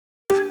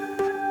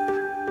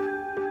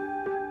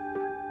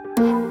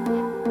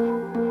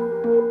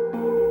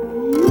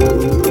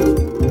Welcome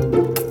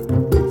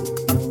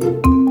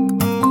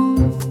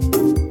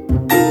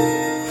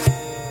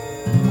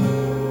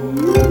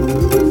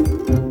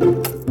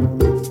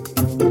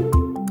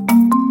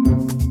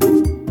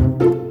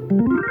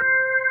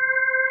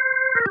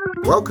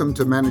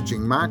to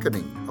Managing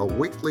Marketing, a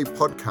weekly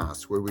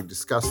podcast where we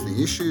discuss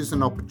the issues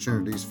and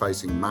opportunities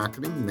facing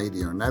marketing,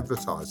 media and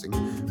advertising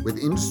with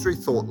industry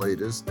thought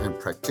leaders and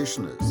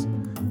practitioners.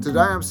 Today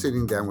I'm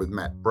sitting down with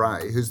Matt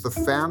Bray, who's the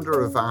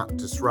founder of Art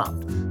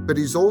Disrupt, but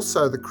he's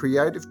also the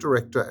creative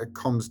director at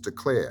Comms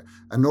Declare,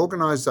 an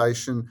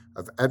organisation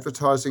of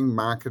advertising,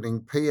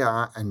 marketing,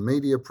 PR and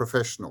media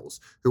professionals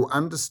who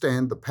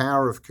understand the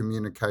power of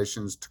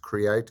communications to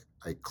create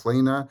a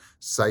cleaner,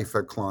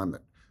 safer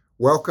climate.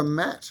 Welcome,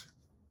 Matt.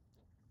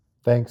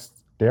 Thanks,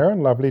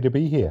 Darren. Lovely to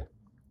be here.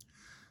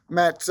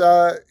 Matt,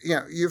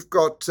 you've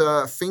got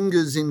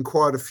fingers in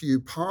quite a few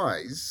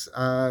pies.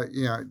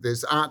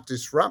 There's Art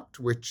Disrupt,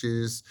 which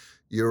is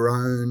your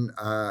own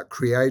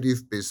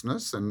creative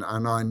business. And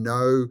I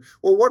know,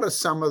 well, what are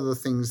some of the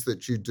things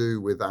that you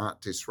do with Art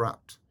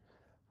Disrupt?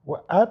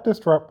 Well, Art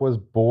Disrupt was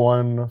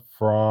born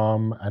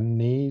from a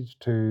need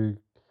to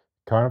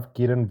kind of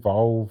get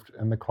involved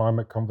in the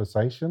climate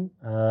conversation.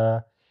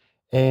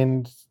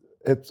 And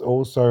it's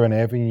also an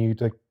avenue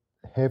to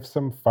have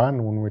some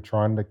fun when we're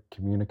trying to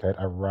communicate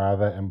a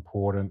rather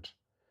important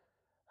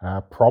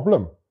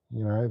problem,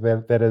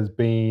 that has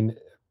been,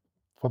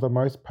 for the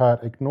most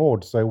part,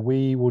 ignored. So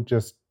we will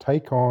just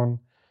take on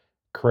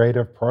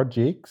creative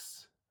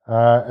projects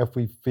if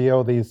we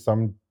feel there's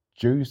some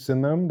juice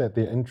in them, that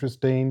they're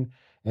interesting,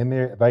 and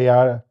they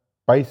are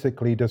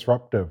basically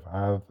disruptive.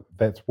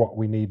 That's what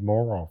we need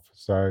more of.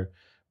 So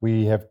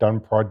we have done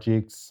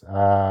projects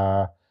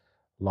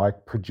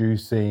like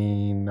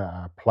producing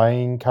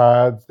playing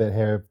cards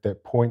that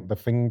point the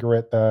finger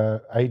at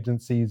the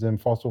agencies in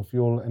fossil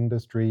fuel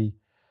industry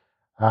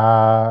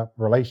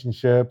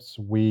relationships.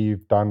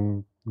 We've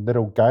done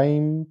little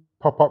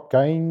pop-up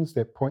games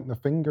that point the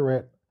finger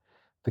at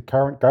the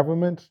current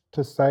government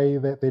to say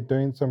that they're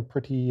doing some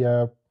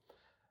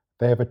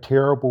they have a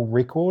terrible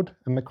record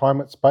in the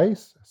climate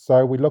space.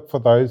 So we look for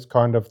those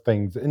kind of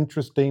things,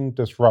 interesting,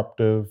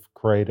 disruptive,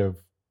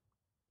 creative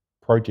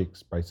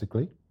projects,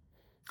 basically.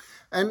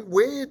 And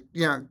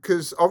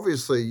because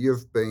obviously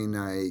you've been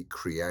a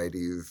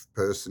creative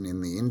person in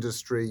the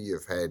industry,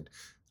 you've had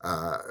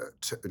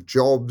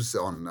jobs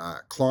on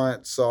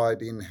client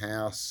side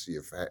in-house,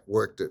 you've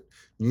worked at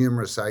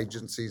numerous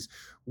agencies.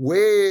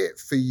 Where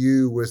for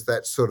you was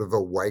that sort of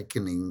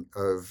awakening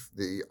of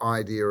the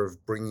idea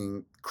of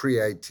bringing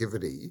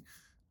creativity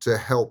to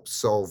help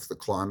solve the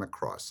climate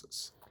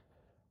crisis?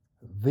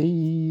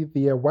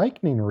 The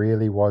awakening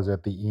really was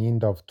at the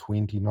end of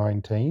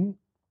 2019.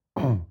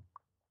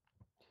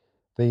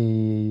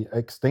 The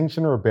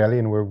Extinction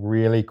Rebellion were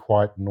really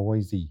quite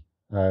noisy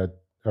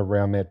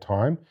around that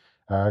time.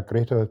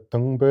 Greta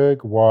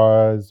Thunberg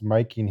was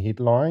making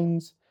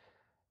headlines,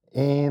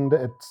 and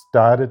it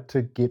started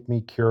to get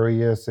me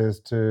curious as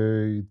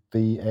to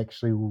the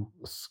actual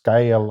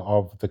scale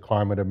of the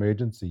climate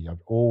emergency.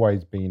 I've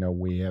always been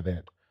aware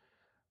that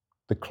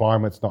the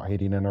climate's not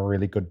heading in a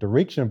really good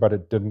direction, but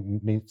it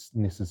didn't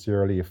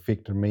necessarily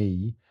affect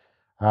me.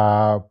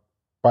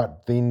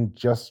 But then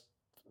just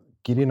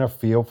getting a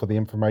feel for the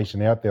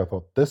information out there, I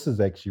thought this is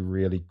actually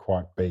really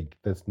quite big.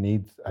 This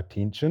needs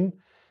attention,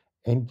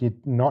 and you're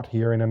not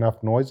hearing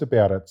enough noise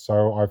about it.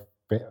 So I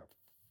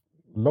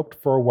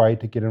looked for a way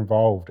to get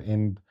involved,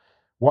 and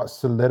what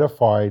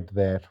solidified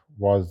that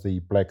was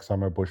the Black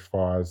Summer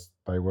bushfires.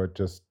 They were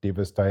just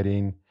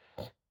devastating,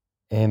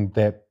 and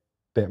that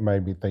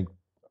made me think,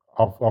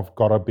 I've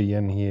got to be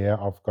in here.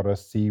 I've got to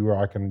see where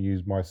I can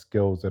use my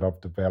skills that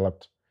I've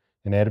developed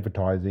in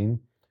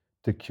advertising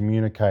to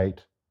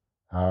communicate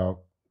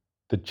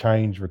the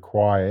change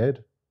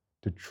required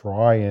to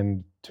try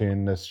and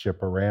turn this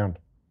ship around.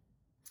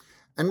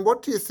 And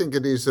what do you think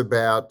it is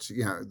about,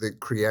 the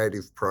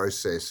creative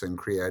process and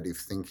creative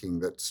thinking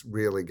that's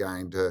really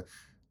going to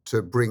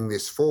bring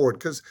this forward?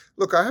 Because,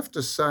 look, I have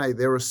to say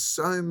there are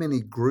so many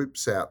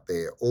groups out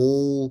there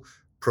all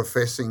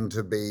professing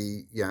to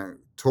be,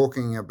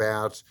 talking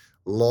about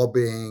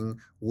lobbying,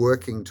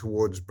 working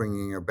towards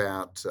bringing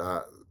about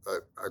a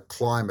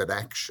climate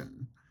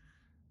action.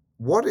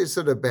 What is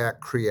it about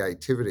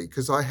creativity?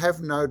 Because I have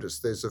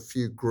noticed there's a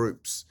few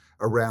groups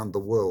around the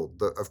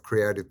world of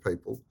creative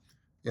people,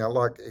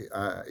 like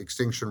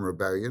Extinction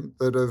Rebellion,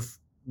 that have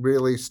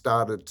really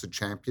started to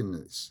champion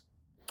this.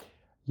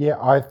 Yeah,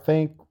 I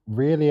think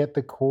really at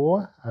the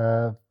core,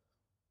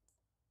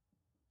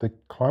 the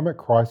climate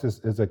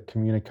crisis is a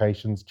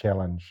communications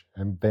challenge,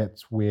 and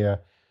that's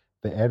where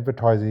the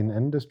advertising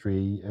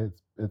industry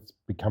it's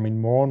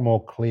becoming more and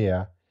more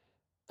clear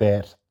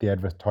that the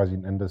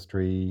advertising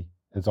industry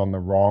is on the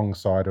wrong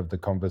side of the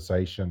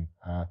conversation.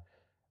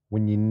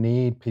 When you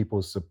need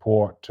people's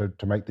support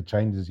to make the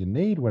changes you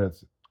need, when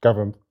it's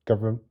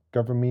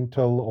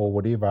governmental or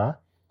whatever,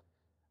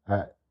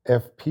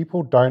 if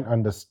people don't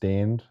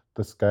understand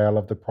the scale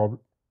of the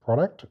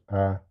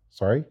of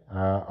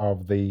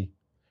the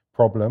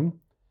problem,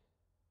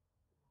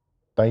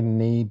 they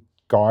need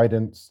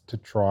guidance to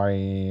try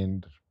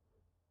and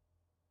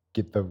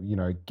get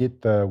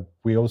the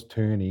wheels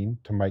turning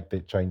to make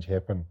that change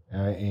happen.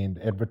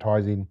 And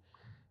advertising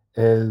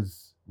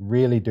is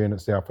really doing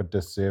itself a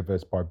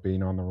disservice by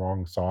being on the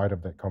wrong side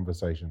of that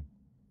conversation.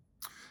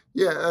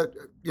 Yeah,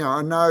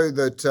 I know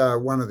that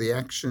one of the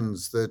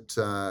actions that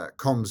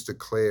Comms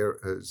Declare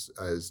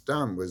has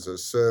done was a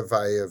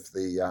survey of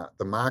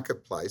the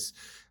marketplace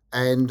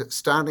and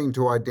starting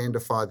to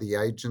identify the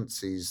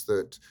agencies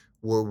that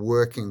were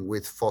working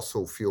with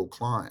fossil fuel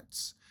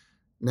clients.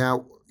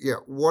 Now, yeah,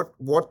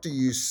 what do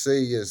you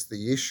see as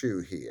the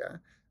issue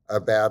here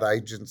about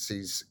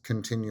agencies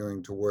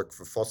continuing to work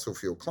for fossil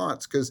fuel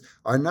clients? Because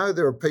I know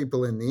there are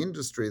people in the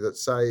industry that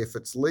say if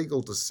it's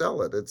legal to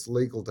sell it, it's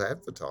legal to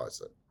advertise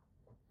it.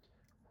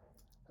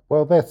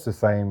 Well, that's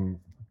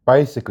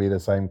basically the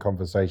same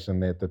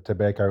conversation that the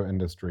tobacco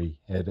industry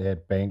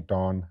had banked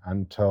on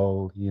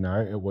until,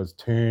 it was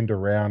turned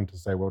around to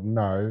say, well,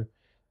 no,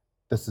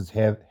 this is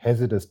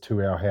hazardous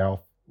to our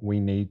health.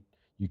 You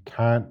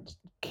can't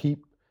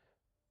keep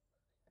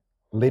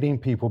letting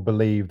people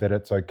believe that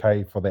it's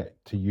okay for that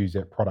to use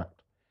that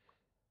product.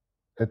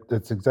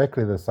 It's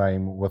exactly the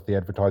same with the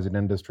advertising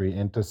industry.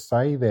 And to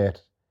say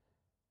that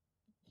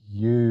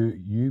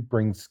you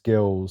bring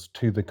skills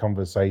to the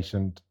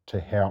conversation to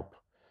help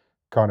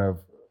kind of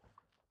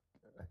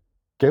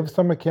give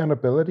some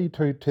accountability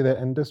to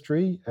that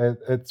industry,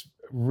 it's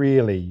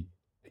really,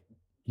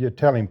 you're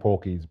telling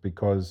porkies,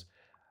 because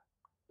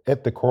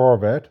at the core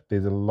of it,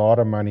 there's a lot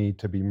of money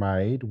to be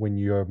made when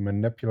you're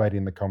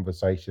manipulating the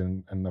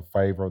conversation in the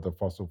favor of the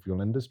fossil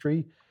fuel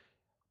industry.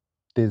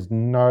 There's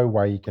no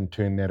way you can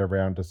turn that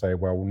around to say,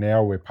 well,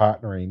 now we're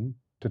partnering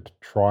to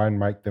try and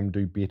make them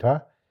do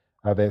better.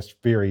 That's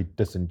very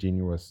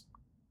disingenuous.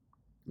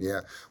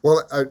 Yeah,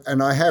 well,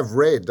 and I have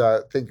read.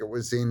 I think it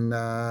was in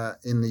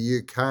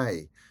the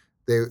UK.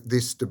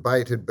 This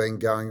debate had been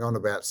going on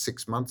about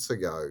 6 months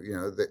ago.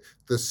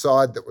 The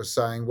side that was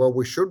saying, well,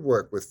 we should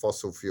work with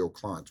fossil fuel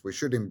clients. We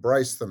should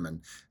embrace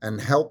them and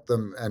help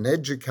them and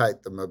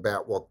educate them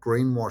about what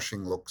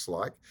greenwashing looks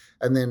like.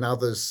 And then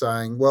others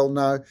saying, well,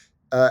 no.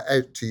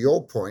 To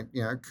your point,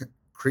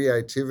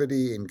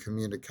 creativity in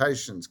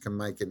communications can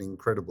make it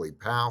incredibly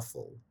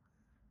powerful.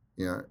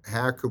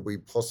 How could we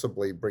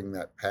possibly bring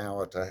that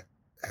power to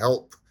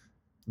help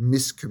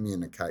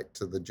miscommunicate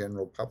to the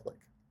general public?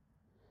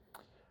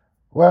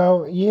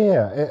 Well,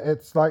 yeah,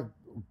 it's like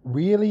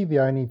really the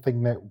only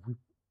thing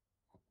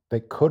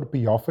that could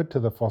be offered to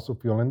the fossil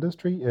fuel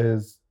industry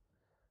is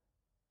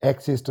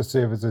access to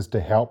services to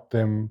help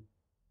them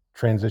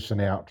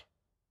transition out.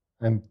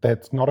 And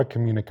that's not a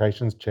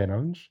communications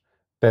challenge.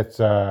 That's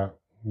an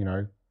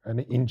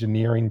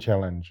engineering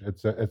challenge.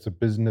 It's a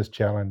business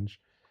challenge.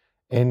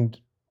 And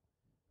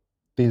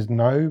there's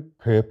no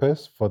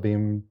purpose for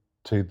them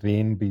to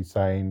then be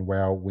saying,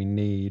 well, we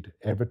need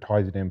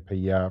advertising and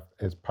PR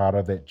as part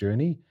of that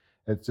journey.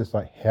 It's just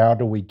like, how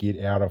do we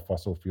get out of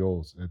fossil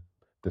fuels?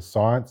 The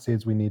science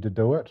says we need to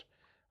do it.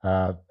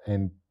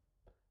 And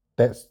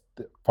that's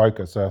the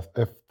focus. So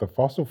if the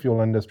fossil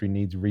fuel industry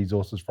needs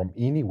resources from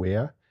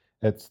anywhere,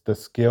 it's the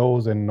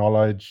skills and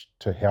knowledge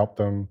to help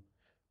them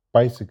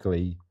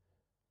basically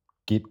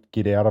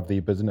get out of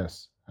their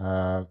business.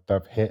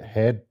 They've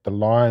had the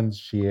lion's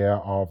share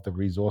of the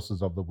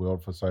resources of the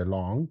world for so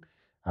long,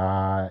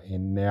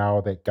 and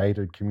now that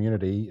gated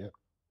community,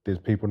 there's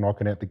people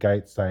knocking at the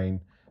gate saying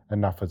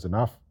enough is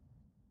enough.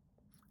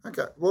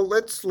 Okay, well,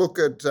 let's look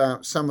at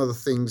some of the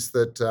things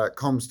that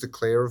Comms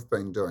Declare have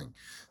been doing.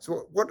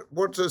 So,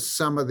 what are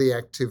some of the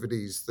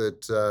activities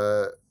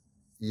that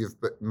you've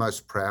been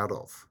most proud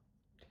of?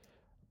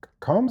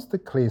 Comms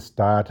Declare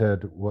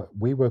started,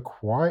 we were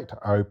quite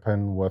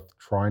open with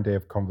trying to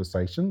have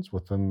conversations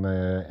within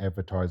the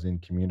advertising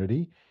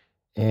community.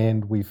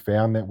 And we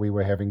found that we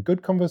were having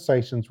good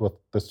conversations with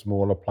the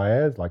smaller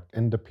players, like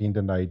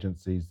independent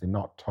agencies. They're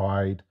not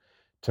tied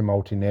to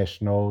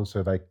multinationals,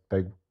 so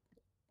they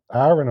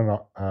are in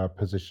a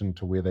position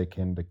to where they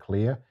can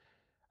declare.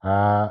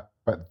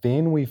 But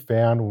then we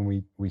found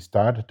when we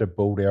started to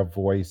build our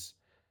voice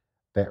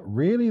that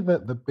really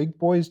the big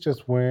boys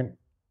just weren't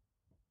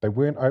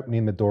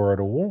opening the door at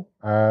all.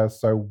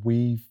 So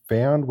we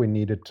found we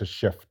needed to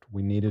shift.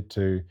 We needed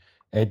to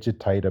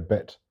agitate a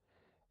bit.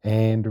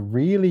 And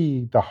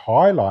really,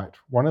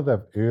 one of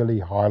the early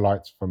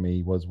highlights for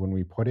me was when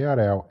we put out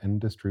our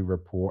industry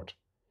report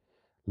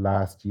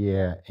last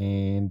year,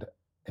 and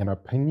an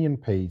opinion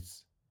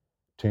piece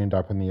turned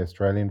up in the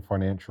Australian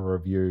Financial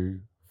Review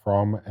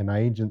from an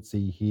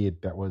agency head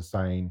that was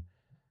saying,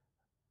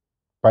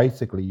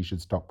 basically, you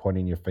should stop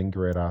pointing your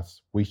finger at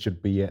us. We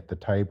should be at the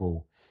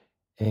table.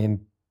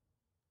 And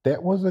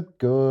that was a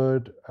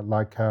good,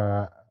 like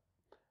a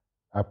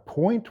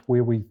point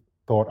where we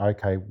thought,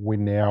 okay,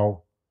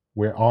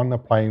 we're on the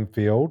playing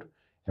field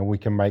and we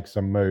can make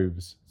some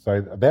moves.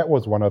 So that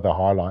was one of the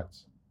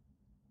highlights.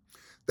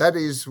 That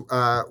is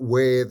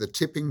where the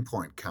tipping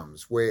point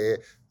comes, where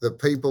the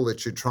people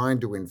that you're trying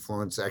to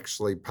influence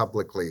actually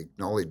publicly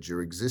acknowledge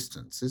your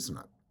existence, isn't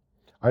it?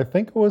 I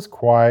think it was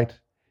quite,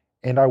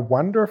 and I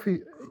wonder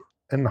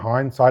in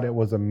hindsight, it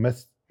was a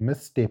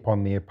misstep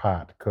on their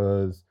part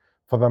because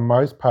for the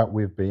most part,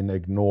 we've been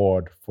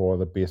ignored for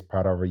the best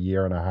part of a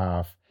year and a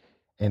half.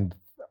 And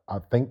I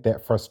think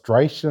that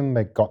frustration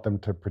that got them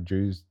to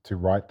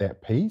write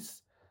that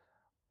piece,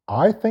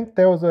 I think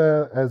that was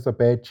a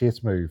bad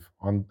chess move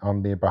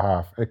on their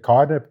behalf. It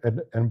kind of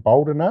it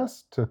emboldened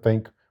us to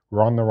think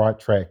we're on the right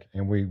track,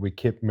 and we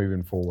kept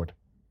moving forward.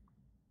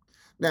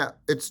 Now,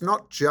 it's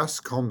not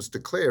just Comms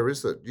Declare,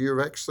 is it? You've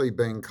actually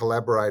been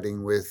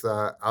collaborating with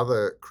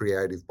other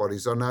creative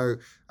bodies. I know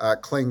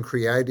Clean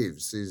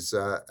Creatives is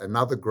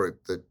another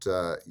group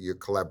that you're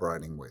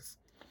collaborating with.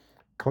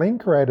 Clean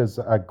creators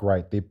are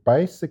great. They're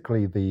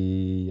basically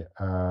the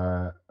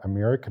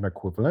American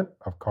equivalent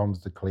of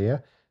Comms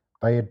Declare.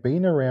 They had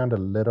been around a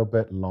little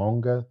bit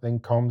longer than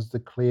Comms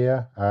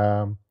Declare.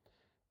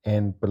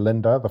 And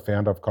Belinda, the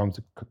founder of Comms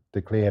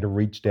Declare, had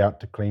reached out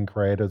to Clean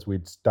Creators.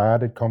 We'd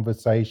started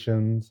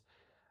conversations.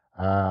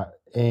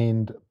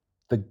 And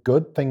the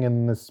good thing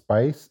in this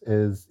space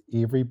is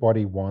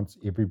everybody wants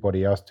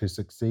everybody else to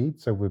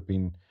succeed. So we've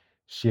been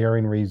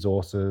sharing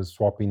resources,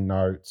 swapping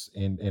notes,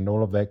 and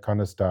all of that kind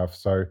of stuff.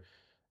 So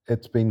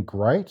it's been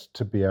great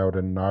to be able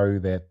to know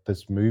that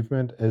this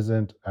movement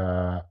isn't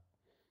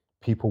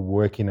people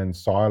working in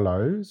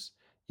silos,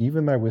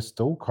 even though we're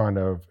still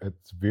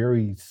it's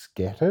very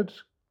scattered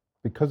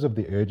because of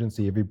the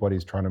urgency.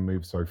 Everybody's trying to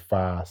move so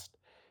fast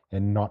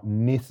and not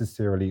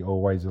necessarily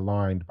always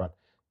aligned. But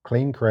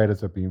Clean Creators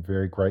have been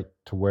very great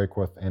to work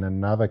with, and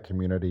another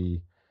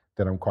community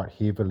that I'm quite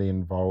heavily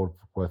involved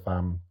with,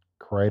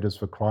 Creators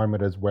for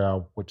Climate as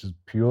well, which is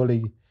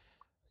purely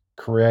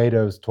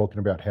creatives talking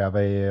about how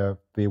they're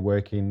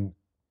working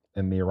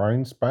in their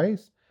own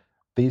space.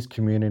 These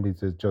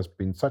communities has just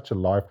been such a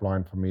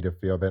lifeline for me to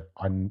feel that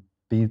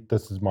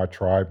this is my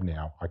tribe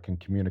now. I can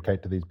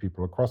communicate to these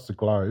people across the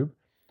globe,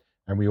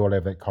 and we all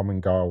have that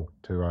common goal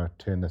to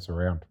turn this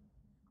around.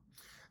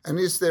 And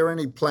is there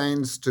any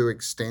plans to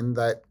extend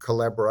that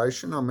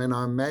collaboration? I mean,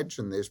 I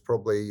imagine there's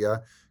probably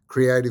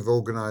creative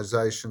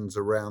organisations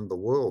around the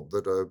world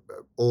that are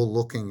all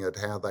looking at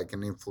how they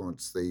can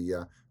influence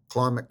the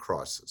climate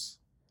crisis.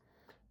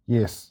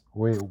 Yes,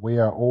 we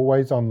are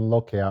always on the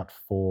lookout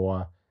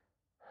for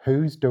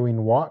who's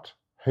doing what,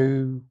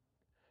 who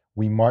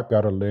we might be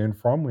able to learn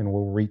from, and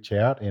we'll reach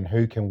out, and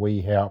who can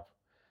we help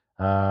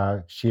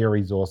share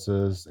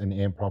resources and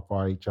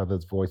amplify each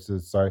other's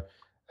voices. So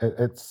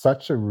it's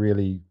such a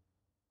really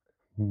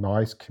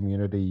nice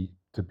community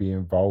to be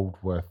involved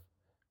with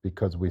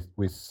because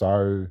we're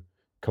so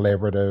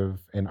collaborative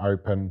and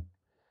open,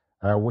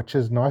 which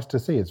is nice to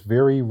see. It's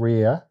very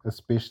rare,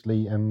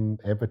 especially in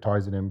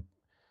advertising and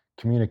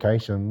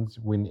communications,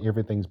 when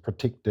everything's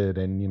protected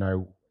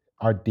and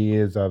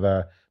ideas are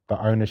the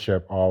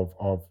ownership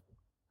of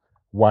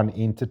one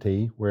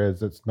entity,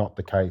 whereas it's not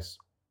the case.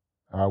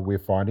 We're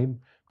finding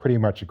pretty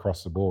much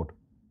across the board.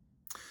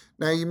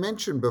 Now, you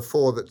mentioned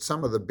before that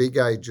some of the big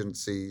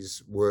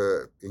agencies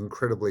were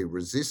incredibly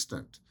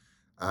resistant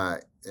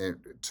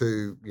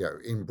to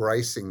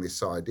embracing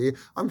this idea.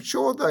 I'm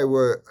sure they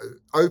were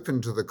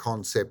open to the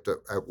concept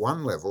at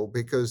one level,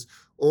 because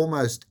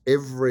almost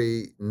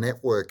every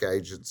network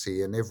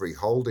agency and every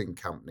holding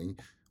company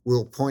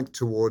will point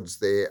towards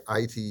their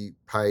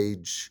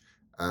 80-page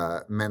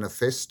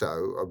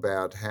manifesto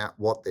about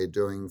what they're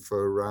doing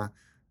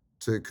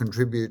to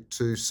contribute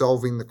to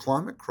solving the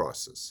climate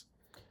crisis.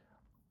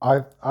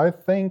 I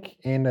think,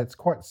 and it's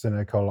quite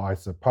cynical, I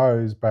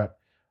suppose, but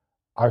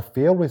I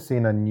feel we're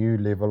seeing a new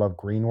level of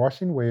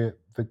greenwashing where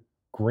the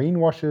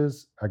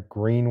greenwashers are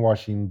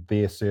greenwashing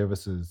their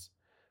services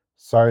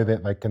so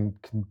that they can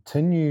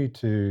continue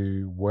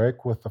to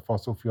work with the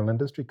fossil fuel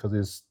industry because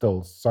there's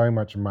still so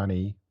much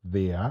money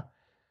there.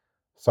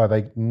 So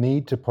they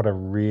need to put a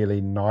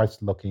really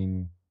nice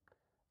looking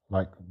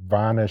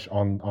varnish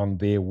on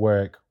their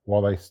work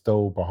while they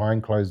still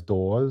behind closed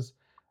doors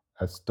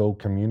are still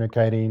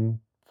communicating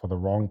for the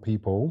wrong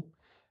people.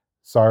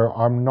 So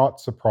I'm not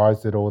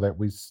surprised at all that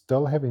we're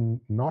still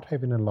not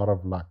having a lot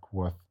of luck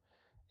with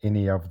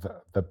any of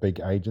the big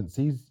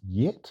agencies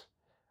yet.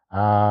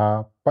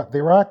 But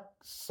there are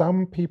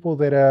some people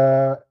that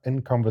are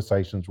in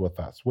conversations with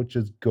us, which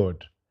is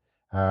good.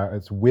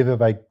 It's whether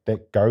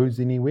that goes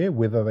anywhere,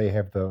 whether they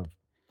have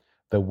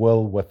the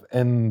will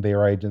within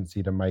their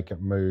agency to make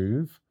it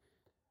move.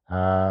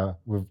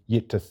 We've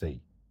yet to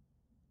see.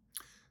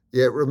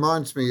 Yeah, it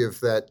reminds me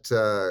of that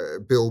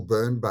Bill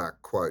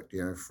Bernbach quote,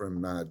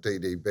 from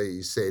DDB.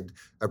 He said,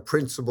 "A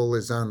principle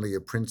is only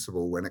a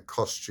principle when it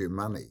costs you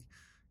money."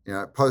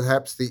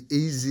 Perhaps the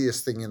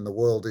easiest thing in the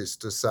world is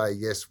to say,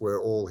 yes,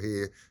 we're all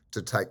here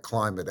to take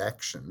climate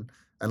action,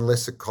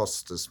 unless it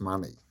costs us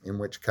money, in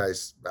which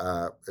case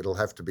it'll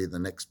have to be the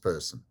next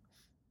person.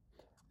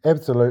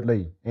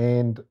 Absolutely.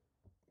 And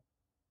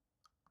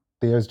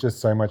there's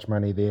just so much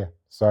money there.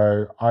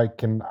 So I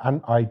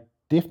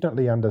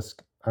definitely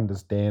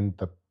understand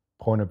the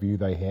point of view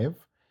they have,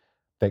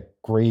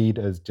 that greed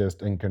is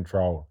just in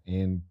control,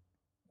 and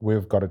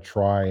we've got to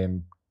try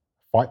and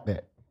fight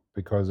that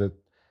because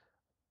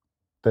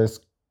this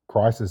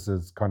crisis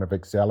is kind of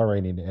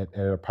accelerating at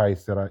a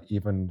pace that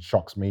even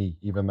shocks me,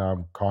 even though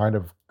I'm kind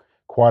of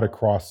quite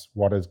across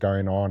what is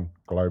going on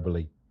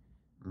globally.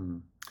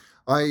 Mm.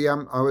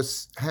 I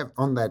was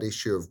on that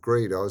issue of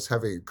greed. I was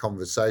having a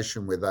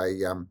conversation with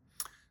an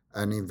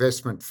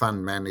investment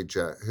fund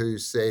manager who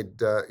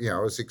said, I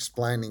was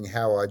explaining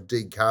how I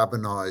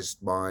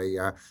decarbonised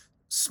my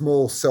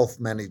small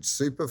self-managed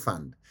super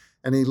fund.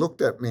 And he looked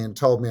at me and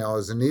told me I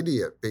was an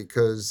idiot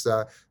because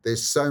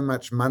there's so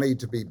much money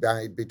to be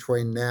made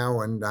between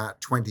now and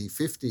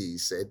 2050, he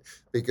said,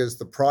 because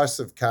the price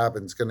of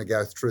carbon is going to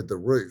go through the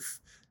roof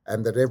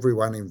and that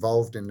everyone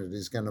involved in it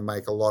is going to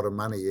make a lot of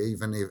money,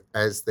 even if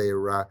as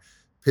they're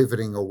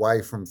pivoting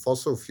away from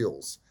fossil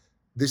fuels.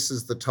 This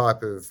is the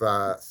type of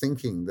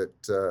thinking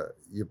that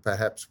you're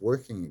perhaps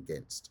working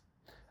against.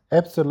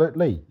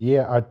 Absolutely.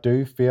 Yeah, I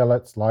do feel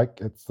it's like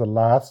it's the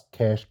last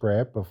cash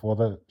grab before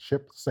the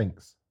ship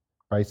sinks,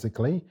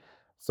 basically.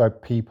 So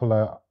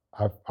people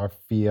I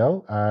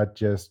feel, are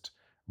just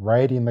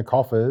raiding the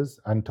coffers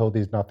until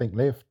there's nothing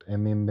left.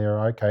 And then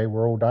they're okay,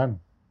 we're all done.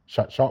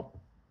 Shut shop.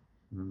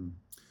 Mm.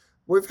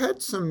 We've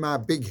had some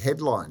big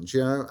headlines,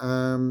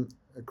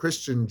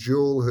 Christian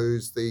Jewell,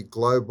 who's the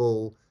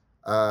global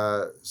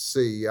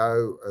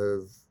CEO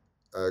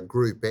of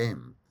Group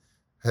M,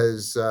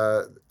 has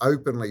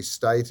openly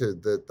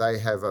stated that they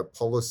have a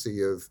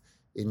policy of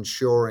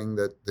ensuring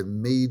that the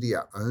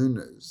media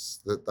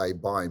owners that they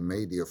buy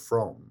media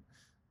from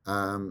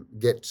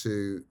get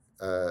to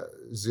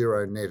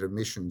zero net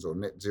emissions or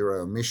net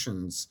zero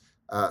emissions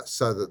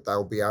so that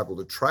they'll be able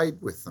to trade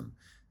with them.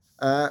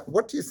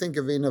 What do you think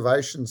of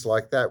innovations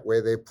like that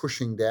where they're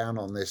pushing down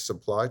on their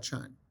supply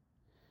chain?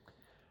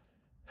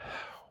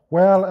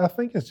 Well, I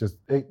think it's just,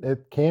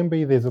 it can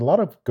be, there's a lot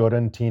of good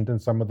intent in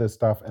some of this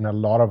stuff, and a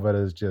lot of it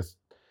is just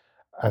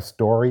a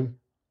story,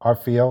 I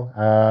feel.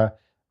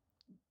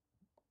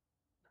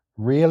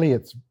 Really,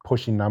 it's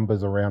pushing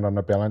numbers around on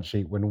a balance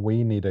sheet when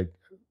we need a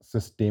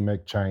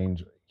systemic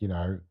change.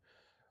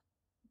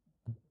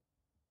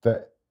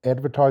 The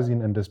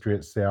advertising industry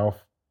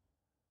itself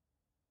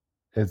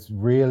is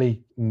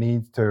really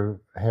needs to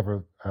have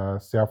a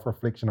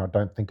self-reflection I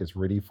don't think it's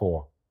ready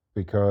for,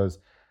 because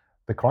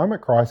the climate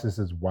crisis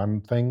is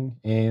one thing,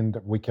 and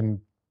we can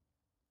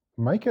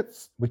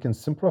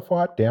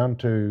simplify it down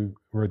to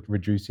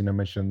reducing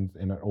emissions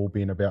and it all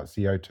being about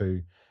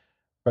CO2.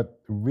 But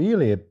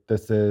really,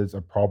 this is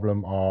a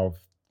problem of,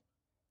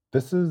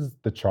 this is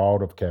the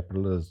child of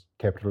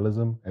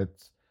capitalism.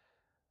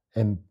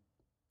 And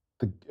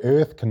the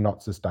earth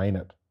cannot sustain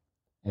it.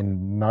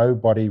 And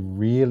nobody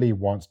really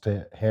wants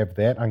to have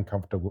that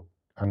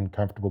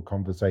uncomfortable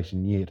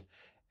conversation yet.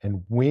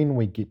 And when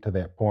we get to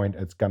that point,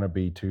 it's going to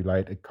be too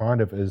late. It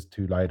kind of is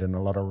too late in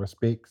a lot of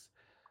respects.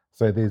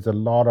 So there's a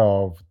lot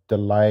of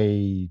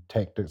delay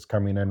tactics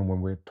coming in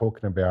when we're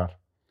talking about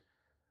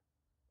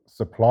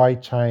supply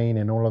chain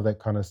and all of that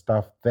kind of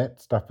stuff. That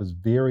stuff is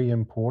very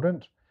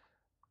important,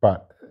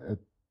 but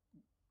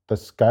the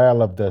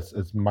scale of this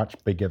is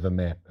much bigger than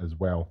that as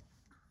well.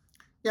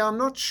 Yeah, I'm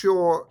not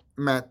sure,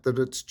 Matt, that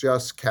it's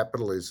just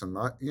capitalism.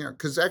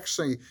 Because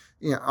actually,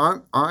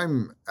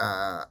 I'm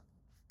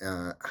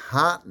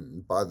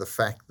heartened by the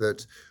fact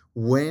that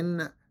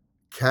when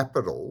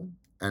capital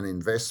and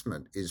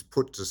investment is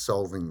put to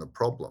solving the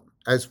problem,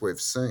 as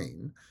we've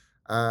seen,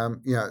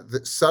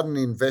 that sudden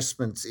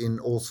investments in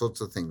all sorts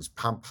of things,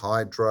 pump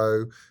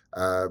hydro,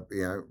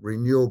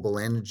 renewable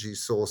energy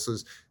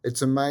sources.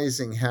 It's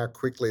amazing how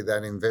quickly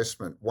that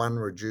investment, one,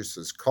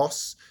 reduces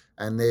costs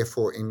and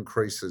therefore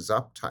increases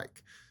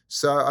uptake.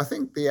 So I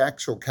think the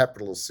actual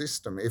capital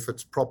system, if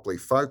it's properly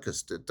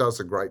focused, it does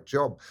a great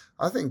job.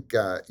 I think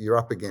you're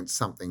up against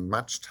something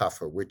much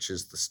tougher, which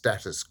is the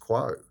status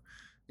quo.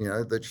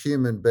 That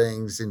human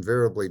beings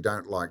invariably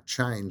don't like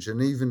change,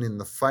 and even in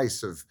the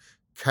face of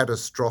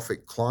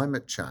catastrophic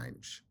climate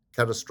change,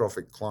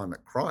 catastrophic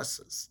climate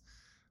crisis,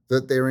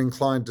 that they're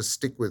inclined to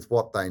stick with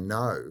what they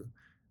know,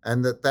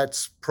 and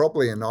that's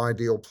probably an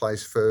ideal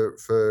place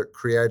for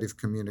creative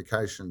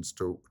communications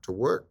to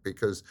work,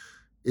 because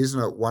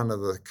isn't it one of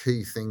the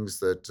key things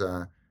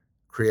that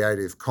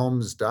Creative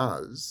Comms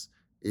does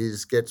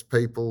is gets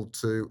people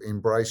to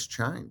embrace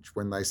change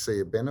when they see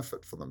a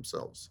benefit for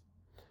themselves?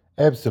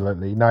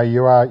 Absolutely. No,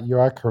 you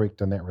are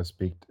correct in that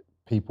respect.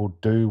 People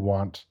do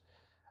want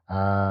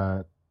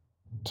uh,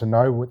 to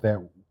know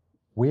that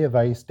where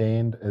they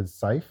stand is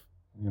safe,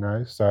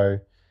 So,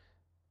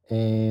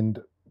 and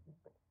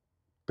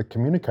the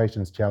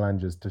communications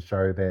challenge is to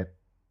show that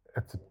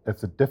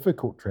it's a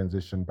difficult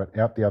transition, but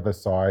out the other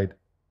side,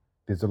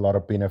 there's a lot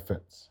of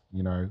benefits,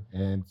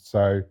 and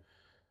so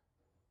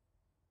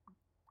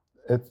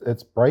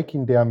it's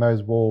breaking down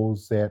those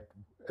walls. That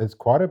is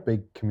quite a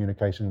big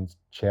communications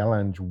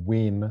challenge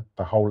when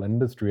the whole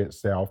industry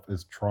itself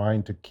is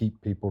trying to keep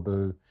people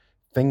to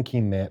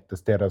thinking that the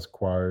status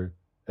quo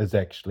is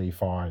actually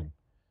fine.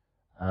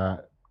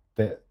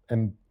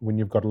 And when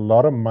you've got a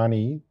lot of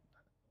money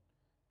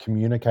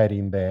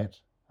communicating that,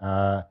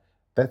 uh,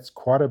 that's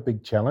quite a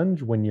big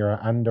challenge when you're an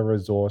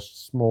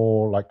under-resourced,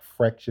 small, like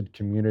fractured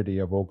community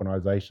of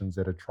organizations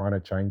that are trying to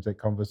change that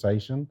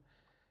conversation,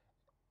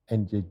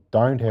 and you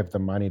don't have the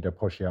money to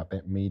push out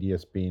that media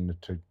spend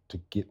to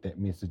get that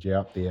message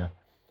out there.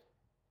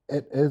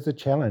 It is a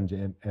challenge,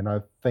 and I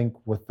think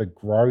with the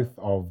growth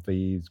of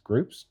these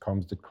groups,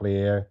 Comms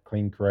Declare,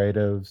 Clean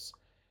Creatives,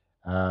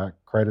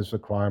 Creatives for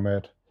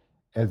Climate,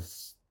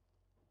 as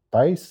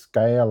they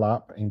scale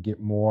up and get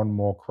more and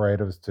more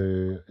creatives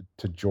to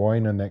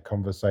join in that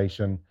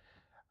conversation,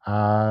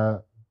 uh,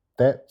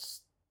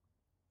 that's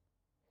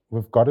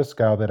we've got to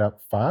scale that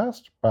up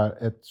fast. But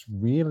it's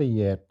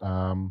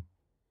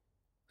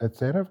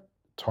at a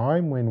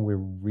time when we're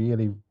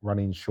really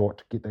running short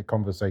to get that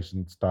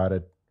conversation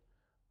started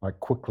like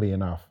quickly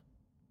enough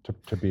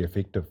to be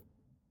effective.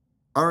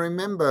 I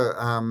remember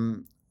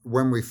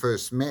when we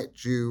first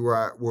met, you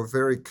were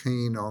very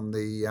keen on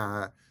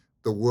the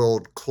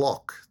world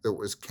clock that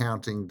was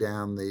counting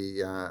down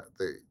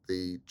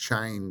the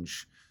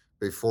change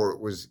before it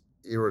was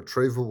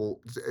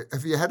irretrievable.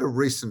 Have you had a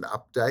recent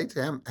update?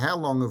 How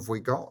long have we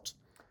got?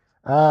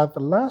 The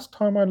last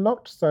time I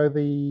looked, so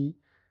the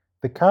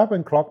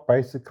carbon clock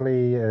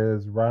basically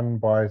is run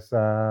by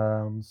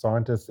some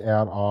scientists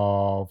out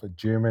of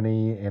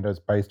Germany and is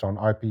based on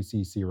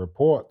IPCC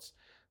reports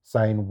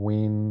saying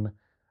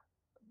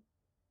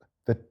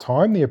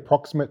the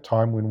approximate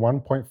time when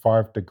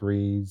 1.5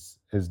 degrees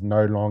is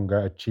no longer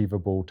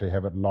achievable to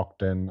have it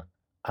locked in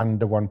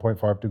under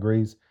 1.5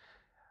 degrees.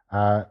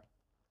 Uh,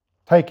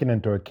 Taking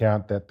into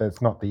account that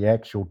that's not the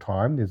actual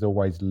time, there's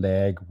always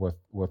lag with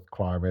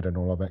climate and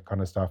all of that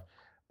kind of stuff.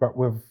 But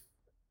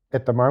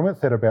at the moment,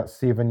 it's at about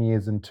 7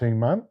 years and 2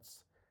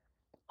 months.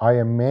 I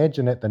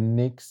imagine at the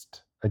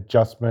next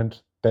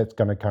adjustment, that's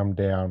going to come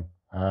down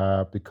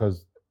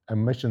because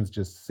emissions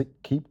just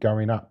keep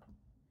going up.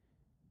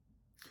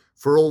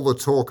 For all the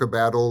talk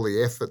about all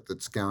the effort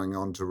that's going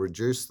on to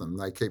reduce them,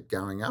 they keep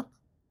going up.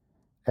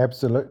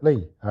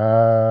 Absolutely,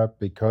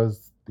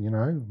 because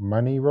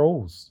money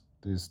rules.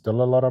 There's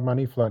still a lot of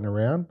money floating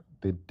around.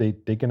 They're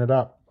digging it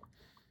up.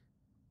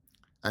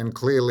 And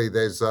clearly,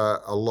 there's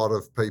a lot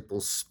of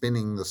people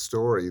spinning the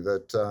story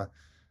that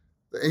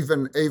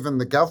even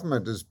the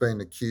government has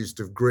been accused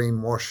of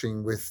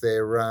greenwashing with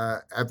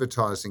their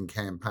advertising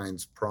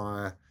campaigns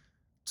prior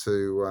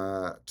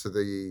to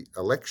the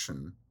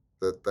election.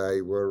 That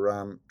they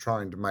were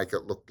trying to make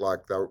it look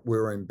like we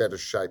were in better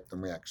shape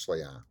than we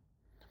actually are.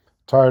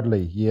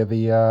 Totally. Yeah,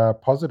 the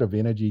positive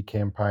energy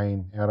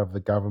campaign out of the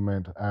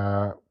government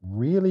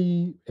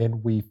really,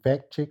 and we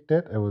fact checked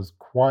it, it was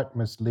quite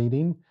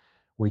misleading.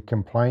 We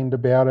complained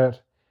about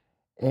it,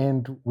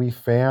 and we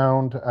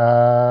found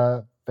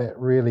that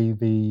really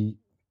the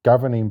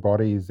governing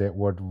bodies that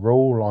would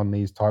rule on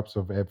these types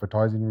of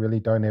advertising really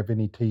don't have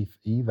any teeth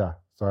either.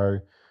 So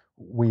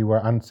we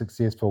were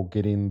unsuccessful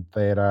getting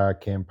that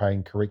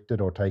campaign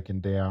corrected or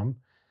taken down.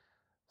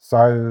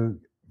 So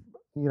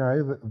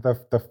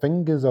the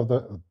fingers of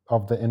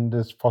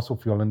the fossil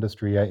fuel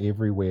industry are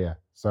everywhere.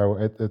 So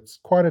it's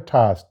quite a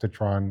task to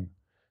try and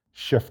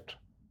shift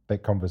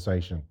that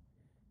conversation.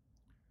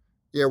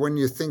 Yeah, when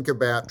you think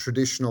about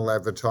traditional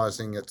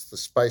advertising, it's the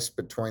space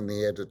between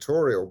the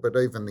editorial, but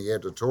even the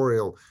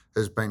editorial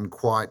has been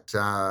quite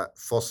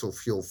fossil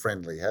fuel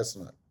friendly,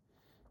 hasn't it?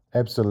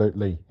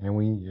 Absolutely, and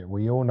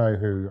we all know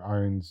who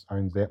owns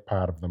that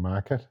part of the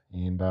market,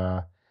 and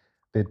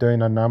they're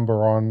doing a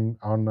number on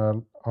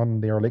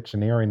their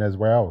electioneering as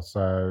well.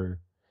 So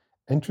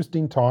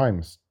interesting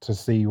times to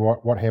see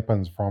what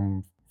happens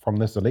from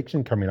this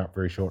election coming up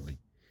very shortly.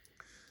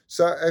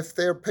 So, if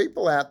there are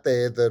people out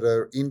there that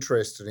are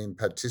interested in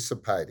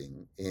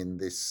participating in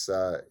this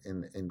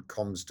in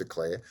Comms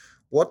Declare,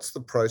 what's the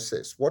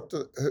process? What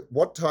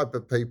type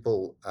of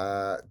people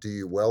do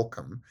you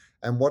welcome,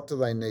 and what do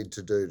they need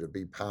to do to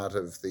be part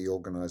of the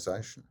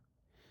organisation?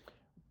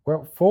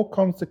 Well, for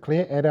Comms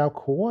Declare at our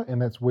core, and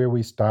that's where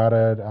we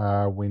started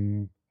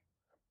when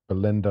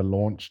Belinda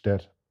launched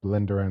it.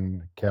 Belinda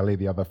and Kelly,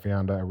 the other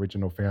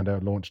original founder,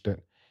 launched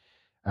it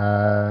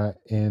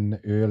in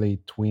early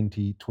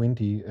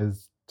 2020,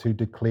 is to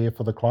declare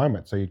for the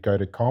climate. So you'd go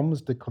to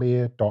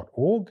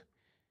commsdeclare.org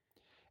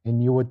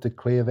and you would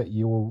declare that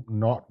you will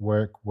not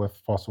work with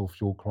fossil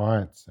fuel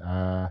clients.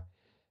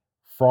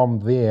 From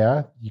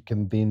there, you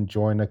can then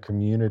join a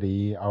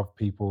community of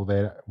people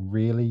that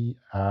really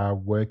are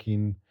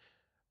working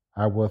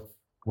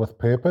with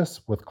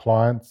purpose, with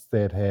clients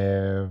that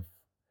have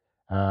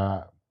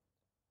uh,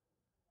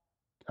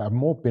 are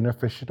more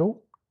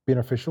beneficial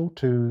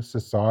to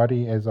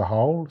society as a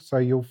whole. So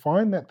you'll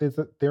find that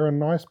they're a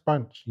nice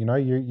bunch.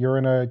 You're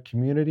in a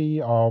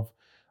community of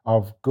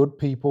good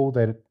people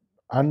that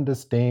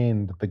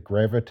understand the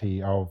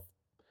gravity of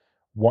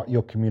what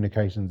your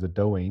communications are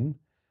doing.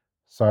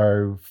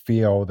 So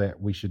feel that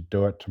we should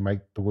do it to make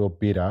the world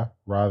better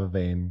rather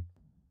than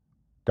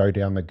go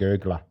down the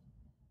gurgler.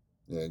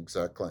 Yeah,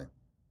 exactly.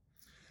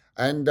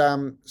 And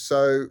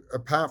so,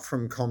 apart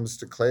from Comms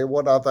Declare,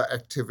 what other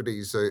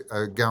activities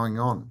are going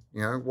on?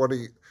 What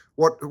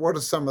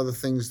are some of the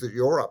things that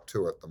you're up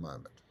to at the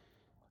moment?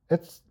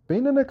 It's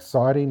been an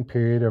exciting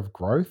period of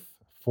growth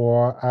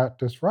for Art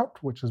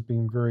Disrupt, which has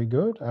been very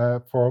good.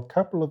 For a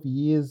couple of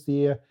years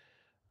there,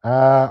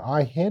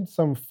 I had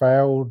some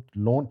failed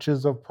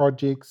launches of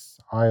projects.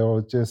 I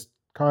was just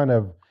kind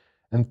of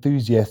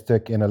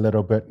enthusiastic and a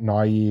little bit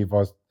naive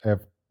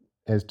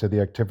as to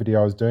the activity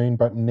I was doing.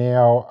 But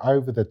now,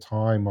 over the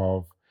time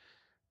of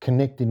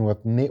connecting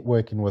with,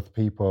 networking with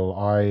people,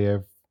 I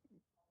have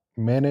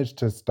managed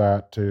to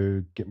start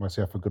to get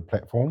myself a good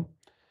platform.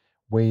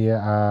 We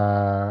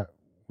are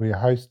we're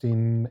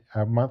hosting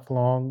a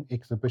month-long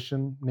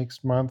exhibition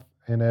next month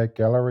in a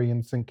gallery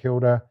in St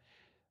Kilda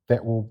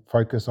that will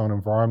focus on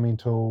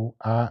environmental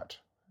art,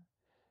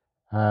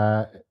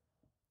 uh,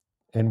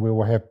 and we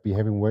will be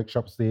having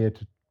workshops there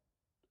to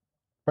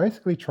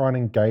basically try and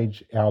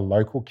engage our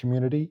local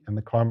community in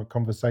the climate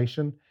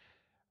conversation.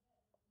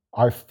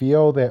 I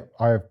feel that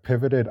I've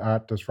pivoted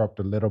Art Disrupt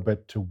a little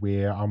bit to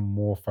where I'm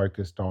more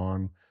focused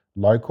on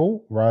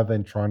local rather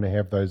than trying to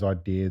have those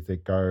ideas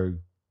that go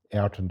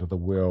out into the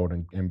world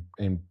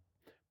and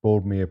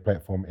build me a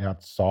platform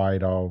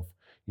outside of,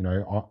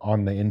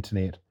 on the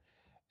internet.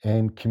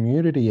 And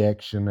community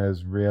action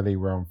is really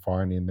where I'm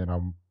finding that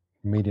I'm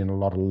meeting a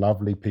lot of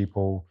lovely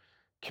people.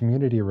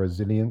 Community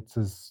resilience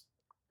is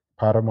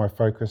part of my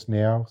focus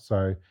now.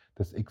 So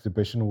this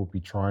exhibition will be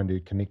trying to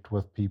connect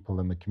with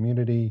people in the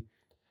community,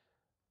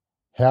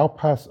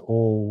 help us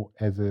all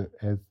as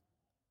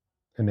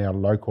in our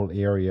local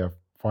area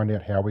find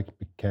out how we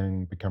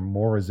can become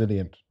more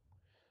resilient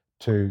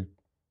to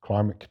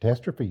climate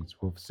catastrophes.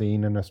 We've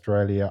seen in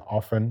Australia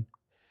often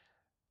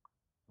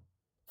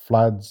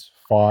floods,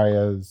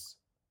 fires,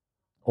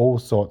 all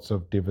sorts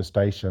of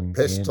devastation, and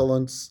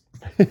Pestilence.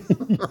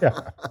 yeah,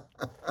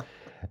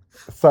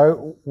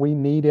 so we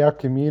need our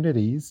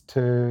communities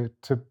to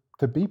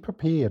be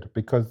prepared,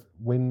 because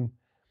when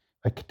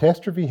a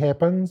catastrophe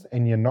happens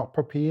and you're not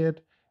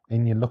prepared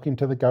and you're looking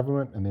to the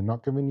government and they're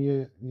not giving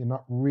you, you're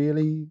not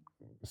really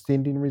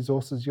sending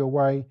resources your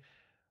way,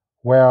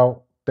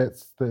 well,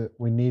 that's the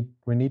we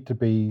need to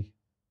be,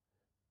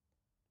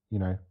 you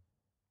know,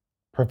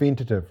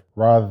 preventative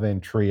rather than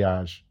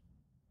triage.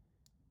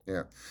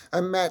 Yeah.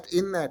 And Matt,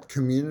 in that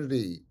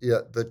community,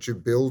 yeah, that you're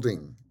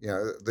building,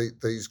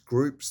 these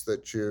groups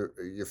that you're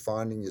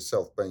finding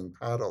yourself being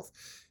part of,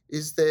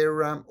 is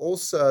there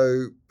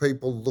also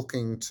people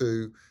looking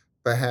to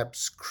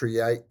perhaps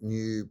create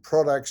new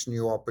products,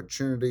 new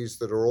opportunities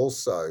that are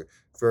also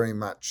very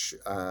much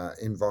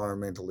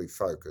environmentally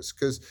focused?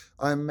 Because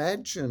I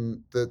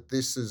imagine that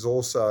this is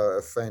also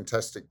a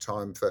fantastic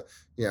time for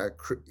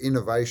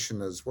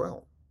innovation as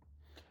well.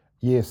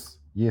 Yes,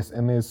 yes,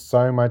 and there's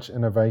so much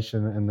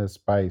innovation in this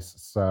space.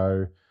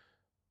 So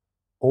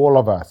all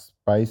of us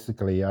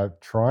basically are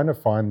trying to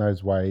find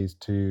those ways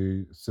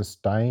to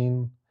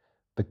sustain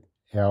the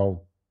our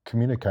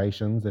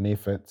communications and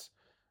efforts,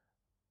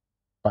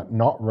 but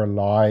not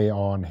rely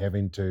on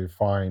having to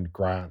find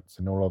grants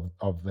and all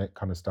of that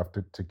kind of stuff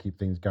to keep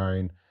things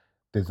going.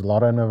 There's a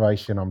lot of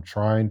innovation. I'm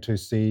trying to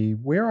see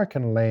where I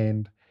can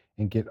land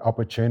and get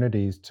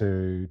opportunities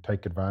to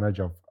take advantage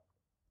of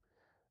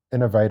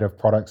innovative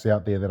products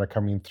out there that are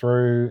coming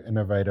through,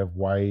 innovative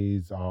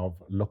ways of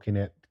looking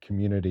at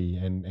community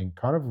and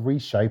kind of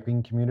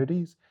reshaping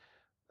communities.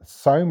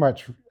 So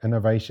much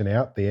innovation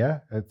out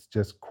there. It's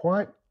just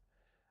quite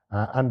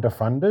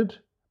underfunded,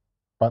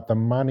 but the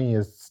money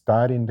is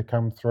starting to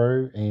come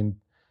through, and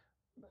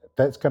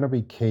that's going to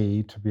be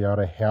key to be able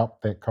to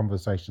help that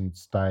conversation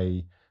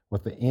stay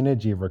with the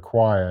energy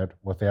required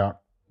without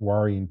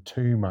worrying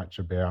too much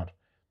about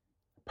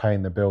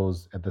paying the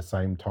bills at the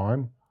same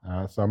time.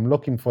 So I'm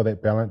looking for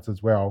that balance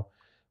as well.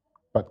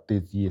 But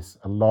there's, yes,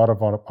 a lot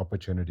of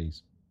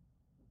opportunities.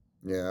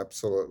 Yeah,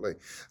 absolutely.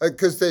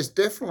 Because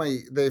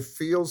there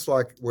feels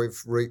like we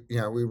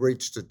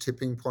reached a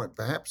tipping point.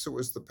 Perhaps it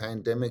was the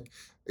pandemic.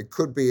 It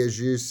could be, as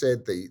you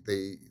said,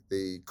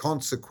 the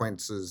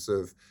consequences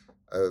of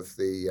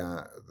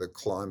the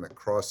climate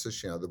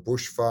crisis. The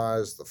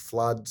bushfires, the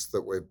floods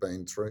that we've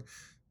been through.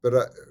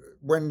 But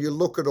when you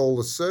look at all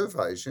the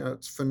surveys,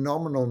 it's a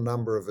phenomenal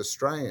number of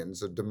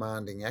Australians are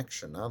demanding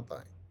action, aren't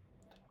they?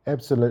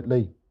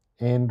 Absolutely.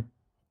 And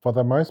for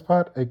the most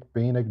part, it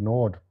being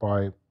ignored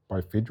by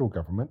federal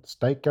government.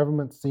 State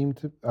governments seem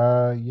to,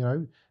 are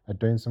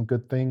doing some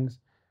good things,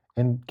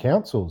 and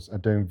councils are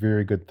doing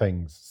very good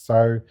things.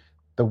 So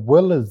the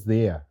will is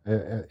there,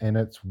 and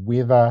it's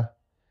whether,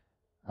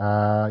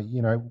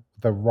 the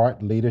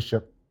right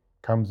leadership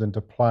comes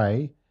into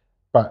play.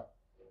 But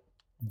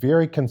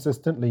very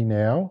consistently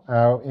now,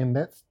 and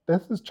this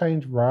has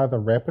changed rather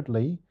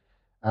rapidly.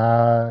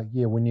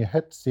 Yeah, when you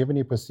hit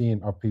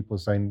 70% of people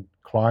saying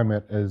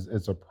climate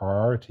is a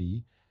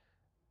priority,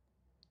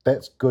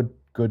 that's good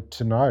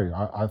to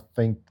know. I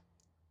think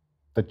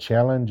the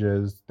challenge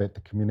is that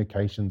the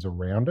communications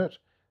around it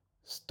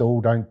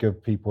still don't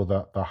give people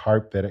the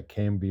hope that it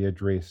can be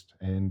addressed,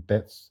 and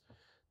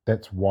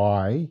that's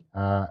why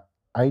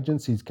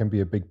agencies can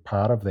be a big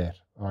part of that.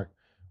 Like,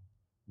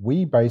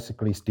 we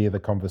basically steer the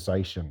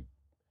conversation,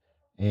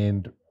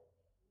 and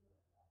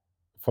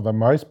for the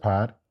most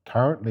part,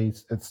 currently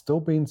it's still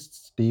being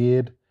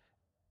steered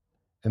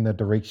in the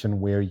direction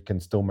where you can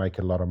still make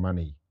a lot of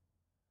money.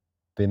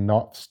 They're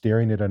not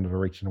steering it in a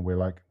direction where,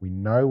 like, we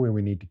know where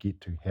we need to get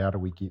to. How do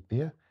we get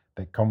there?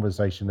 That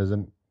conversation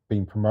isn't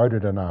being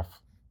promoted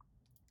enough.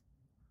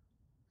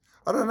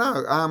 I don't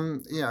know.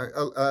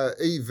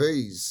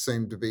 EVs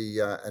seem to be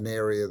an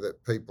area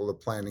that people are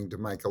planning to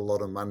make a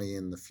lot of money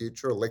in the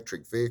future.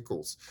 Electric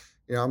vehicles.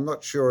 I'm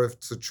not sure if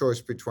it's a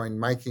choice between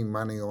making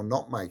money or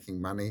not making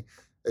money.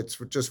 It's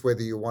just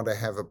whether you want to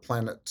have a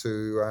planet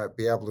to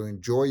be able to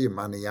enjoy your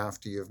money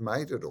after you've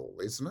made it all,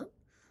 isn't it?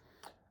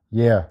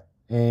 Yeah.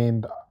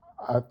 And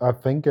I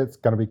think it's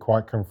going to be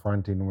quite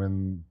confronting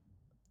when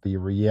the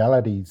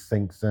reality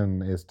sinks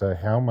in as to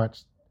how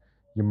much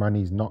your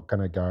money's not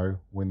going to go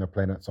when the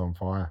planet's on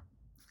fire.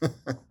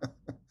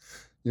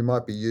 You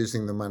might be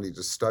using the money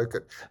to stoke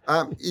it.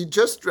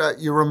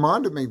 You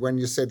reminded me when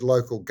you said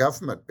local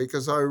government,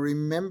 because I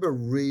remember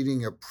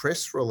reading a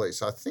press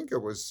release. I think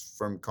it was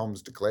from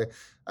Comms Declare.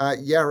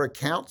 Yarra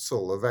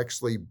Council have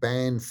actually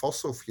banned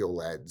fossil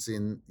fuel ads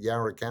in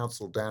Yarra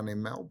Council down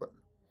in Melbourne.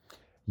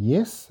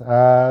 Yes,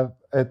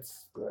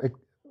 it's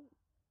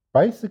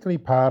basically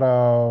part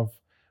of.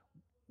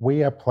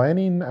 We are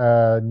planning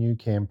a new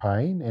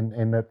campaign,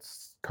 and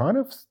it's kind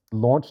of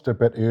launched a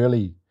bit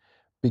early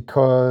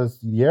because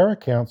Yarra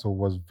Council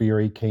was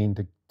very keen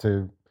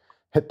to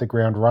hit the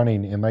ground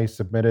running, and they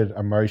submitted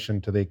a motion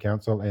to their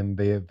council, and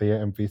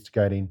they're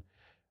investigating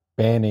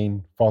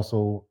banning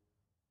fossil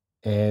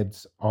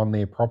ads on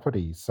their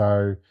property.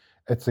 So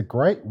it's a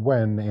great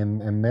win,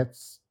 and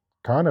that's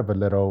kind of a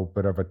little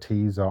bit of a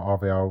teaser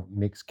of our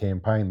next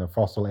campaign, the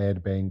fossil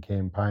ad ban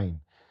campaign.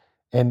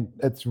 And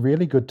it's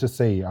really good to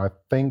see. I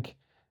think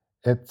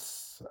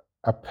it's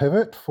a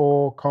pivot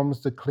for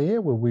Comms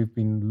Declare, where we've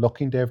been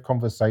looking to have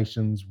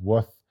conversations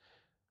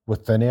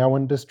within our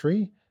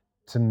industry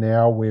to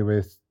now where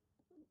we're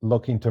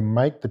looking to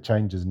make the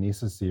changes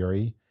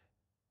necessary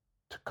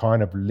to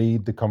kind of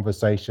lead the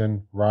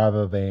conversation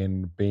rather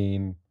than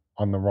being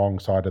on the wrong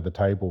side of the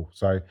table.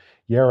 So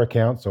Yarra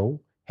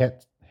Council,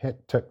 hat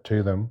tip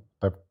to them.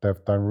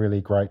 They've done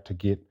really great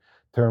to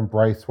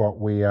embrace what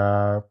we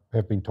have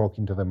been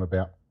talking to them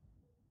about.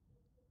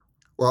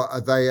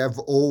 Well, they have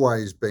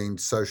always been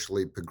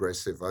socially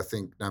progressive. I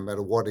think no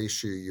matter what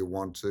issue you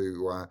want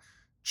to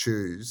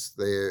choose,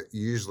 they're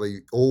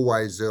usually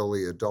always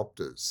early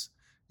adopters.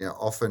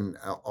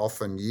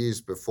 Often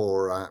years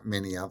before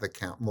many other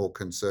more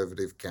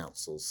conservative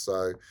councils.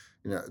 So,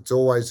 it's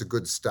always a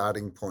good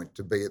starting point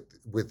to be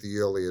with the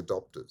early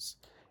adopters.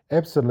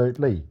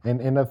 Absolutely.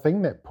 And the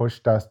thing that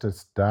pushed us to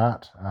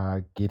start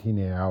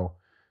getting our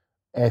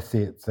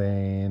assets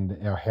and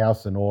our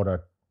house in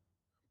order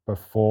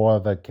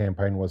before the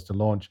campaign was to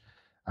launch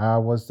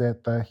was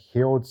that the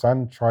Herald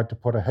Sun tried to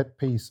put a hit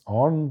piece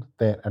on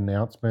that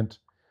announcement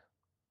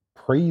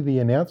pre the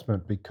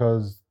announcement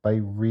because they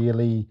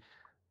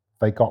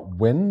got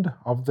wind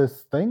of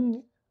this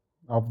thing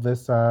of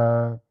this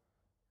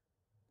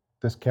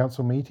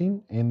council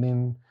meeting and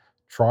then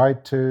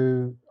tried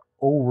to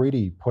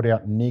already put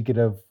out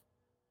negative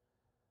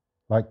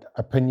like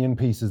opinion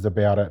pieces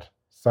about it.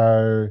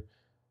 So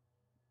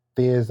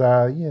there's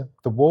the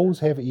walls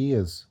have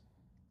ears.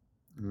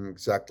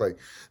 Exactly.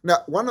 Now,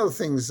 one of the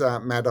things,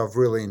 Matt, I've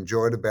really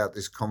enjoyed about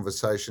this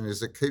conversation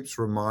is it keeps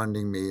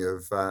reminding me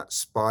of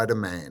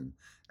Spider-Man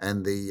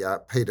and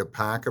the Peter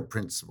Parker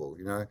principle,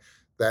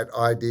 that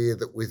idea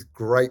that with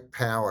great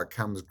power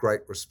comes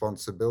great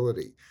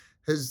responsibility.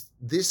 Has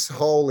this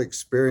whole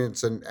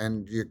experience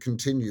and you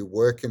continue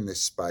work in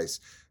this space,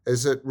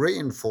 has it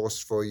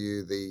reinforced for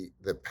you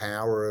the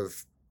power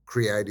of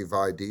creative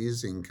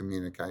ideas in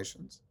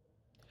communications?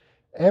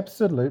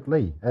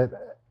 Absolutely.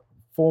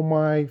 For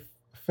my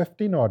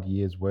 15 odd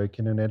years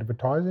working in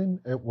advertising,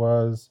 it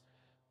was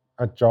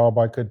a job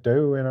I could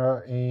do,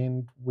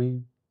 and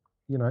we,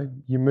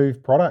 you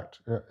move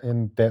product,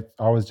 and that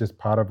I was just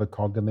part of a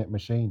cog in that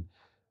machine.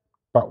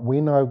 But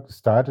when I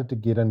started to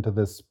get into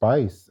this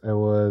space, it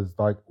was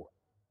like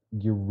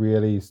you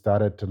really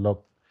started to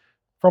look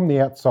from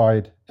the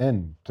outside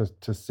in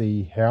to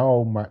see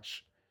how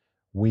much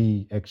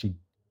we actually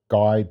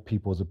guide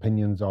people's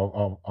opinions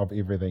of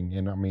everything.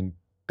 And I mean,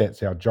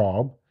 that's our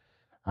job.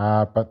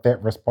 But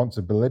that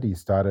responsibility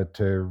started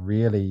to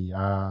really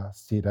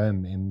set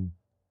in and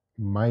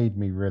made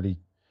me really,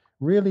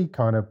 really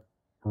kind of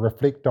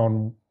reflect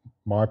on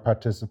my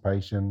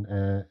participation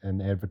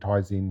in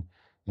advertising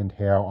and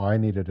how I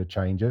needed to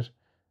change it.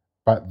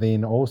 But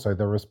then also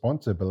the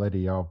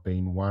responsibility of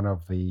being one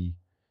of the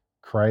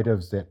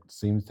creatives that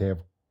seems to have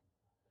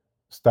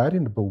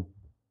starting to build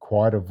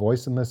quite a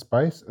voice in this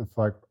space. It's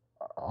like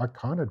I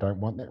kind of don't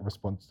want that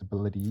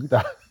responsibility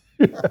either.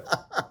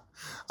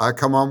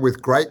 Come on,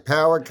 with great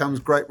power comes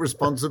great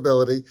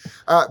responsibility.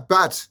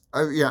 But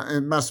yeah,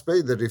 it must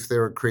be that if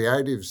there are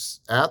creatives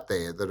out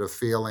there that are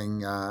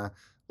feeling,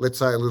 let's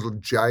say, a little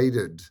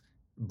jaded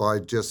by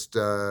just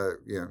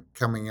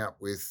coming up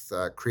with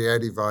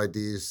creative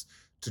ideas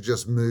to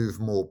just move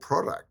more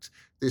product,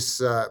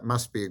 this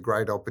must be a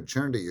great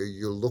opportunity. Are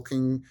you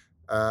looking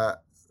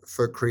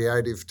for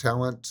creative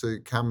talent to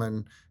come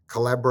and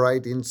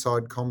collaborate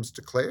inside Comms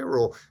Declare?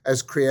 Or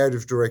as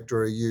creative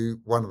director, are you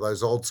one of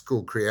those old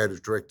school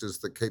creative directors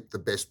that keep the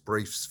best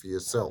briefs for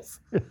yourself?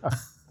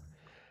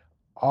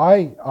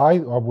 I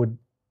would,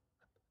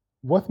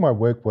 with my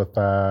work with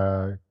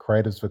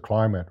Creatives for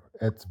Climate,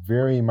 it's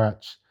very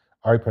much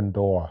open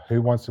door.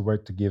 Who wants to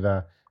work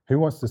together? Who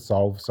wants to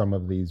solve some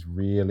of these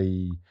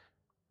really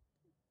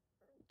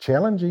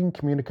challenging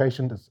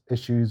communication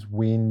issues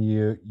when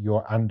you're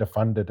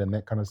underfunded and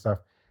that kind of stuff?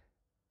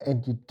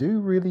 And you do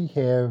really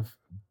have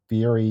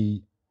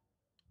very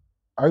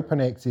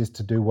open access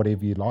to do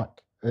whatever you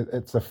like.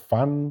 It's a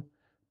fun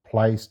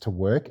place to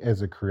work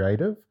as a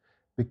creative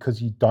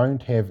because you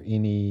don't have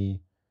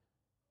any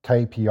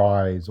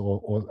KPIs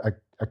or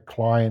a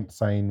client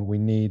saying we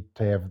need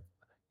to have,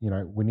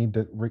 we need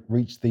to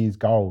reach these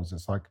goals.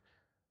 It's like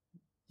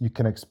you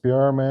can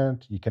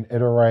experiment, you can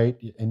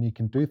iterate, and you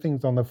can do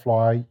things on the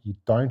fly. You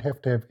don't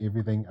have to have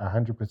everything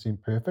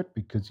 100% perfect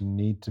because you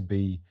need to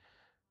be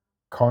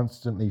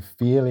constantly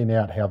feeling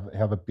out how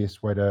the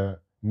best way to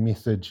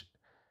message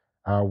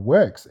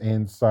works.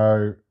 And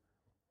so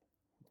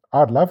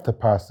I'd love to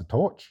pass the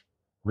torch,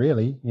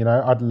 really.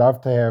 I'd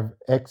love to have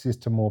access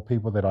to more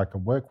people that I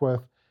can work with.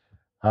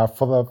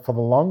 For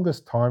the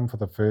longest time, for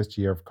the first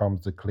year of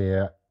Comms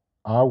Declare,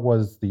 I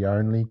was the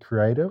only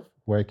creative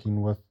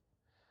working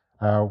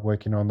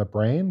on the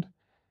brand,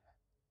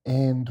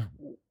 and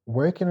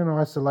working in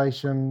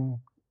isolation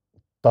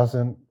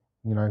doesn't,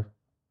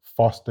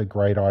 foster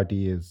great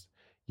ideas.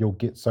 You'll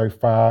get so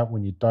far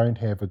when you don't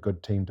have a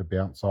good team to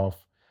bounce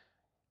off.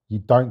 You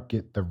don't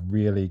get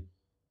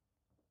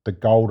the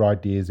gold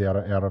ideas out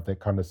of that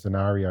kind of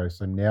scenario.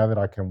 So now that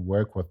I can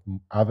work with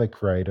other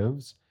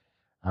creatives,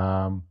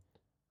 um,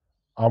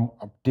 I'm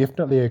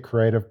definitely a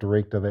creative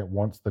director that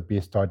wants the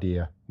best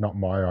idea, not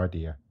my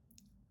idea.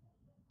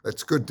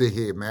 That's good to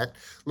hear, Matt.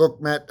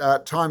 Look, Matt,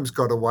 time's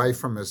got away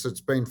from us.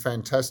 It's been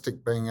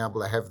fantastic being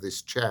able to have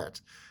this chat.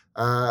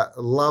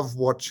 Love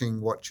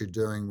watching what you're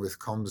doing with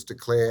Comms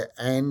Declare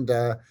and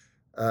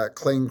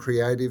Clean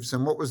Creatives.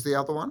 And what was the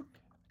other one?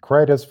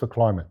 Creatives for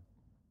Climate.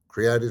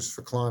 Creatives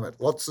for Climate.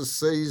 Lots of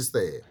C's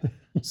there.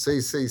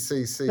 C, C,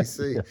 C, C,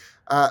 C.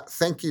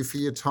 Thank you for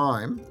your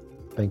time.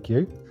 Thank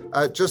you.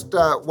 Just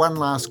one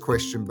last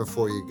question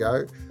before you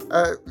go.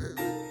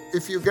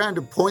 If you're going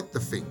to point the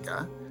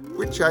finger,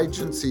 which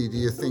agency do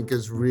you think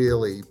is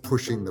really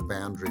pushing the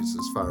boundaries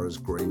as far as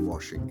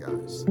greenwashing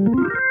goes?